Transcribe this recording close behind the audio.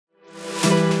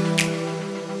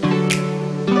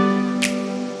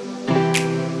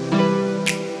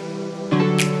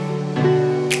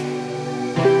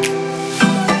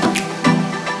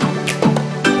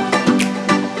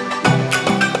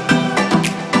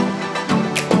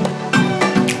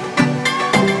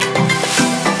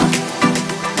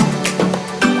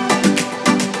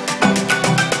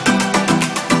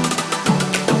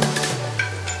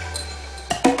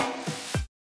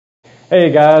Hey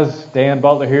guys, Dan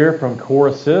Butler here from Core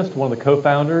Assist, one of the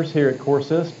co-founders here at Core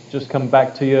Assist. Just coming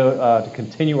back to you to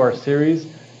continue our series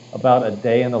about a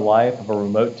day in the life of a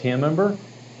remote team member.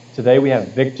 Today we have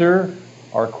Victor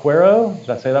Arquero. Did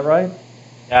I say that right?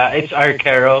 Yeah, it's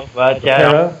Arquero, but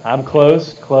Arquero. I'm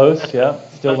close. Yeah.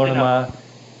 Still close learning enough.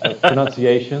 my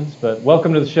pronunciations, but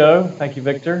welcome to the show. Thank you,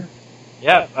 Victor.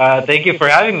 Yeah, thank you for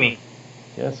having me.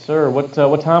 Yes, sir. What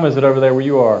time is it over there where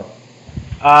you are?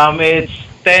 It's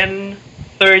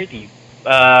 10:30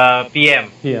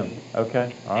 p.m. PM.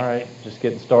 Okay. All right. Just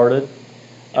getting started.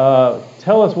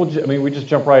 Tell us, we just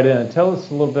jump right in. Tell us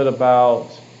a little bit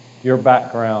about your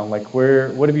background. Like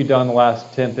what have you done the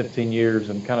last 10, 15 years,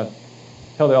 and kind of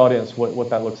tell the audience what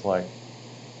that looks like.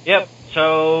 Yep.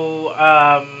 So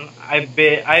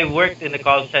I worked in the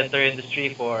call center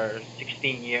industry for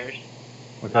 16 years.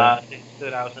 Okay. Since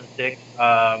 2006.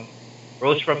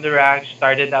 Rose from the ranks,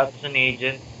 started out as an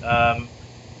agent.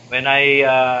 When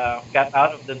I got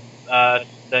out of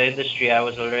the industry, I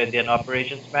was already an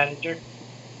operations manager,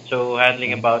 so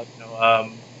handling Mhm. about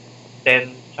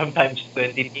 10, sometimes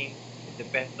 20 teams. It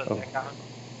depends on the Oh, account.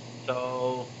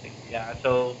 So yeah,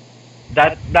 so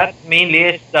that mainly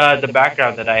is the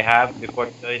background that I have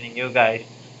before joining you guys.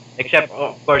 Except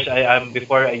of course,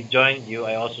 before I joined you,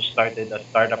 I also started a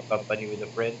startup company with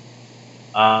a friend.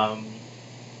 Um,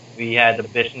 we had a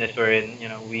business wherein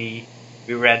we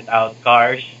rent out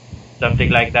cars, something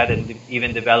like that, and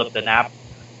even developed an app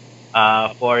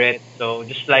for it. So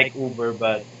just like Uber,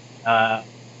 but uh,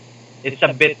 it's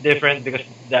a bit different because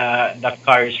the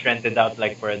car is rented out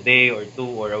like for a day or two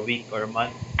or a week or a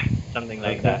month, something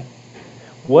like okay. that.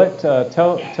 What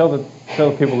tell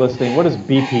the people listening, what does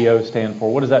BPO stand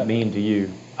for? What does that mean to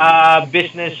you?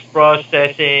 Business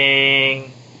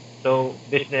processing. So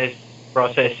business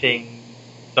processing.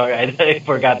 Sorry, I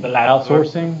forgot the last word.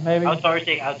 Outsourcing, maybe?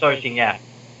 Outsourcing. Yeah.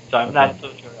 So I'm Okay. not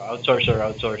so sure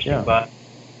outsourcing, Yeah. but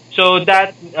so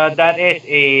that is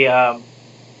a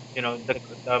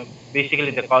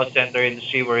basically the call center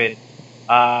industry we're in.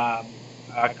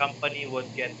 A company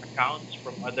would get accounts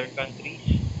from other countries,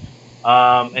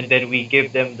 and then we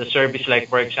give them the service. Like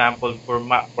for example, for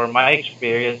my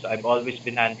experience, I've always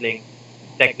been handling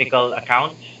technical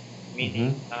accounts,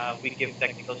 meaning Mm-hmm. we give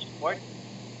technical support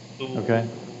Okay.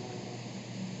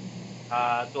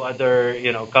 to other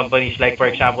companies. Like for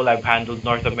example, I've handled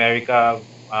North America.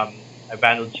 I've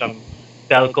handled some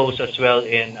telcos as well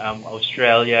in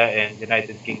Australia and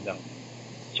United Kingdom.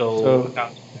 So So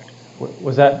accounts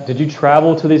there. did you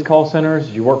travel to these call centers?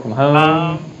 Did you work from home?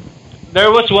 Um, there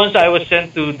was once I was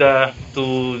sent to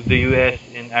the U.S.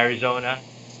 in Arizona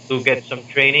to get some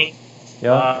training,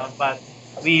 Yeah. but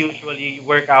we usually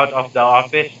work out of the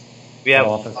office. We Head have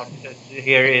office. offices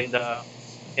here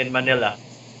in Manila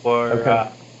for Okay.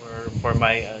 uh, for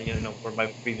my for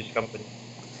my previous company.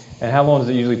 And how long does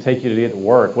it usually take you to get to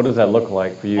work? What does that look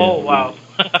like for you? Oh wow,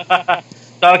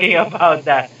 talking about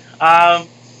that.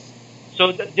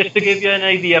 So just to give you an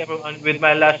idea, with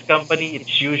my last company,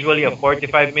 it's usually a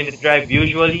 45-minute drive.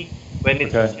 Usually when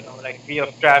it's Okay. like free of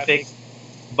traffic,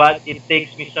 but it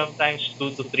takes me sometimes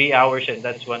 2 to 3 hours, and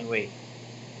that's one way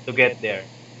to get there.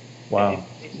 And Wow.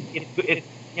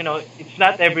 it's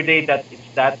not every day that it's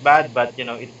that bad, but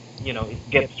it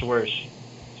gets worse,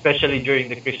 especially during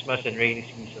the Christmas and rainy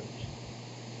seasons.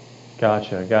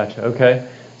 Gotcha. Okay.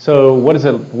 So what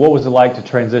was it like to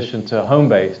transition to home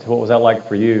based? What was that like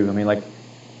for you? I mean, like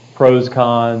pros,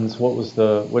 cons,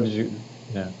 what did you?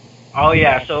 Oh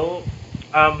yeah, so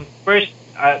first,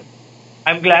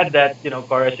 I'm glad that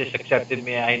Chorus has accepted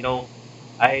me. I know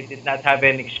I did not have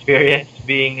any experience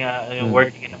being Mm,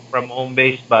 working from home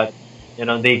base, but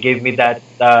they gave me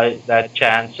that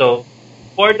chance. So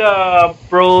for the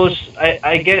pros,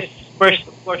 I guess first,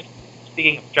 of course,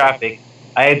 speaking of traffic,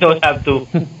 I don't have to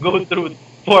go through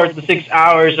 4 to 6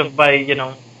 hours of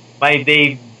my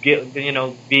day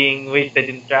being wasted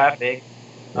in traffic.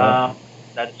 yep. Um,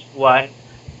 that's one.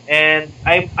 And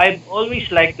I've always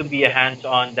liked to be a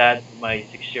hands-on dad to my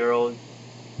 6-year-old.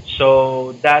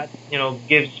 So that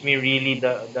gives me really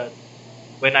the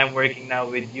when I'm working now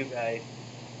with you guys,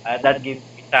 that gives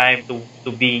me time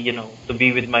to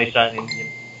be with my son, and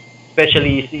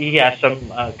especially he has some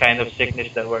kind of sickness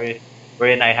wherein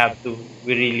we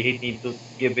really need to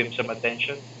give him some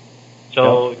attention. Yep.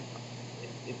 So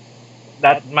it,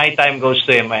 that my time goes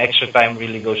to him, my extra time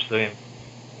really goes to him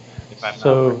if I'm not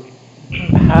So working.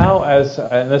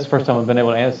 and this is the first time I've been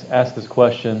able to ask this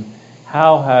question,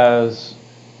 how has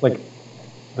like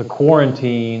the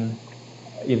quarantine,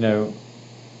 you know,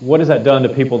 what has that done to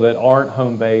people that aren't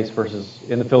home based versus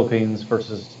in the Philippines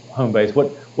versus home based?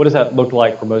 What does that look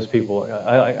like for most people?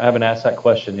 I haven't asked that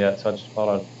question yet, so I just thought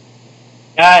I'd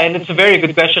Yeah, and it's a very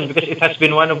good question because it has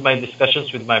been one of my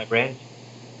discussions with my friends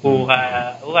who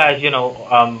has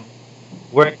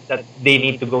work that they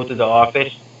need to go to the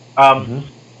office. Um, Mm-hmm.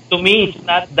 to me, it's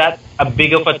not that a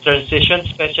big of a transition,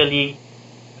 especially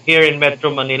here in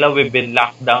Metro Manila. We've been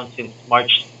locked down since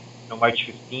March, March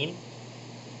 15.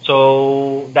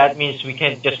 So that means we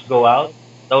can't just go out.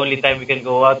 The only time we can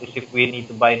go out is if we need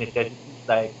to buy necessities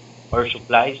like or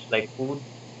supplies like food.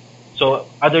 So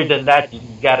other than that, you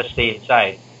gotta stay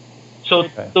inside. So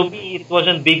Okay. to me, it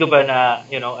wasn't big of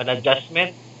an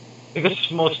adjustment because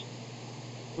most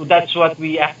that's what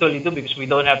we actually do because we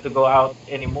don't have to go out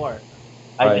anymore.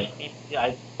 I Right. just need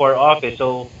for office,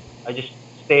 so I just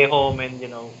stay home and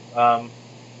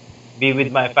be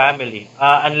with my family.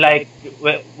 Unlike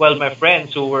well, my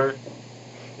friends who were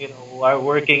who are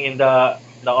working in the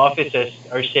offices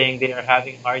are saying they are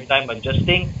having hard time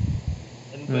adjusting.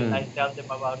 And when Mm. I tell them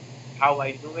about how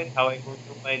I do it, how I go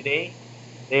through my day,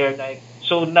 they are like,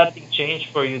 "So nothing changed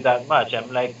for you that much?"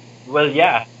 I'm like, "Well,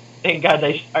 yeah. Thank God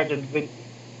I started with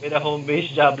a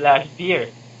home-based job last year."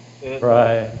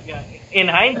 Right. Yeah. In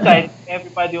hindsight,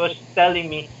 everybody was telling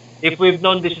me if we've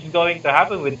known this is going to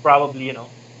happen, we'd probably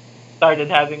started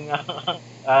having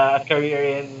a career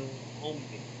in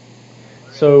home-based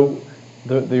already. So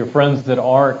your friends that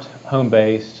aren't home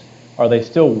based, are they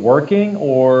still working,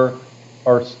 or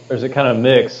is it kind of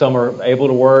mixed? Some are able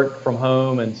to work from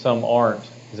home and some aren't.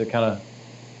 Is it kind of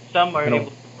Some are depend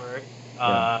able on? to work.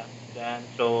 Yeah. Then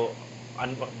so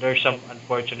there's some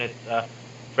unfortunate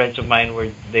friends of mine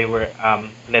where they were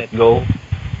let go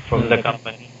from the Mm.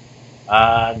 company.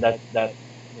 That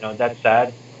that's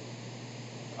sad.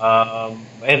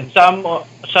 And some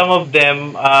of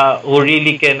them who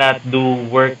really cannot do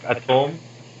work at home.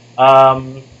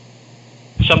 Um,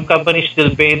 some companies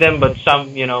still pay them, but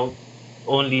some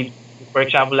only, for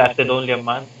example, lasted only a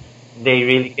month. They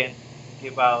really can't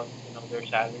give out their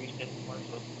salaries anymore.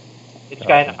 So it's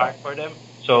kind of Gotcha. hard for them.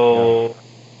 Yeah. So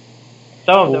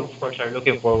some of them, Well, of course, are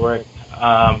looking for work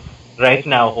right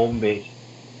now, home based.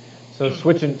 so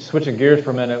switching gears for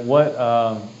a minute, what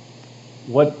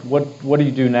do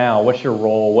you do now? What's your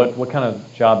role? What kind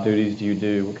of job duties do you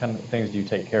do? What kind of things do you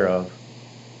take care of?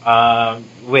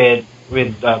 With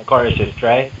car assist,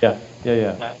 right? Yeah. Yeah.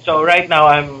 Yeah. So right now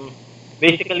I'm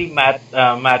basically Matt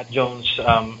Jones,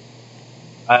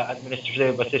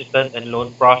 administrative assistant and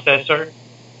loan processor.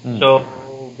 Mm.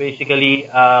 So basically,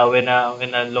 when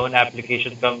a loan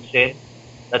application comes in,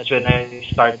 that's when I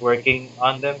start working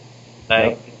on them.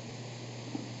 Like Yep.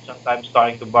 sometimes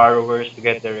talking to borrowers to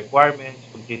get their requirements,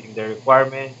 completing their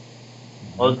requirements,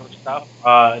 all Hmm. those stuff,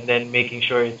 and then making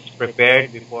sure it's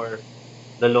prepared before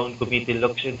the loan committee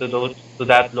looks into those to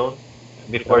that loan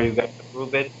before Yep. you guys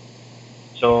approve it.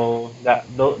 So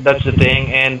that's the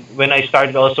thing. And when I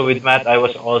started also with Matt, I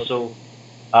was also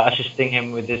assisting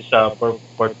him with this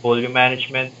portfolio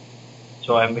management.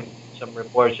 So I Hmm. made some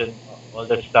reports and all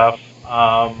that stuff.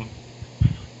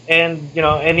 And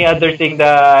any other thing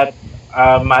that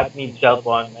Matt needs help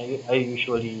on, I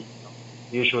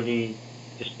usually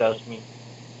just tells me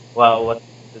what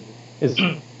to Is do.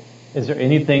 is there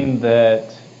anything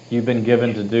that you've been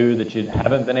given to do that you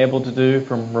haven't been able to do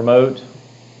from remote?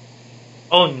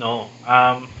 Oh no.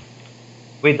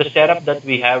 With the setup that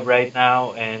we have right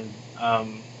now, and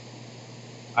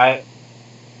I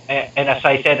and as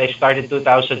I said, I started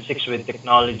 2006 with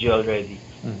technology already.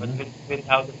 But Hmm. with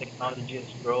how the technology has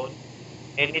grown,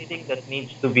 anything that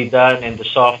needs to be done and the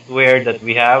software that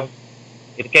we have,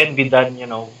 it can be done,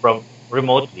 from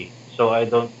remotely. So I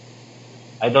don't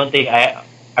think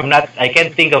I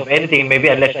can't think of anything maybe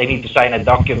unless I need to sign a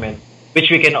document, which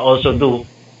we can also do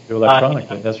Do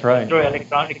electronically. That's right. through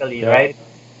electronically, Yep. right?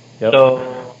 Yep.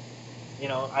 So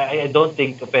I don't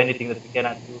think of anything that we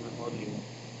cannot do remotely.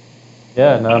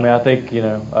 Yeah. No. I mean, I think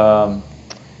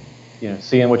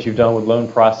seeing what you've done with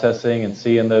loan processing and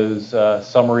seeing those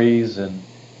summaries and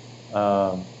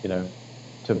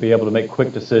to be able to make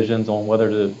quick decisions on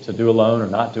whether to do a loan or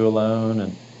not do a loan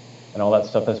and all that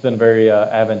stuff. That's been very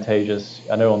advantageous.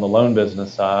 I know on the loan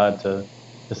business side to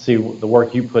see the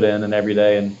work you put in and every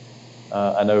day, and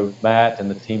I know Matt and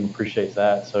the team appreciates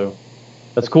that. So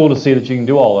that's cool to see that you can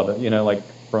do all of it. Like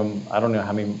from I don't know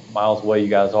how many miles away you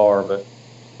guys are, but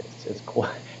it's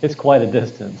quite it's quite a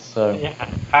distance. So Yeah,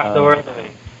 half the um, world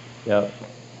away. yeah.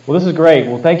 Well, this is great.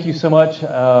 Well, thank you so much.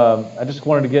 I just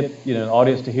wanted to get an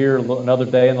audience to hear another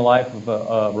day in the life of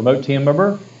a remote team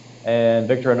member. And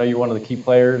Victor, I know you're one of the key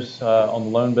players on the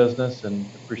loan business,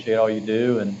 and appreciate all you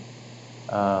do. And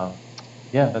uh,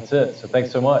 yeah, that's it. So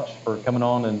thanks so much for coming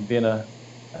on and being a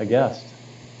guest.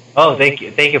 Oh, thank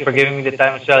you for giving me the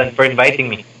time as well and for inviting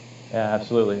me. Yeah,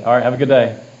 absolutely. All right, have a good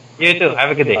day. You too. Have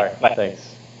a good All day. right. Bye.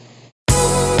 Thanks.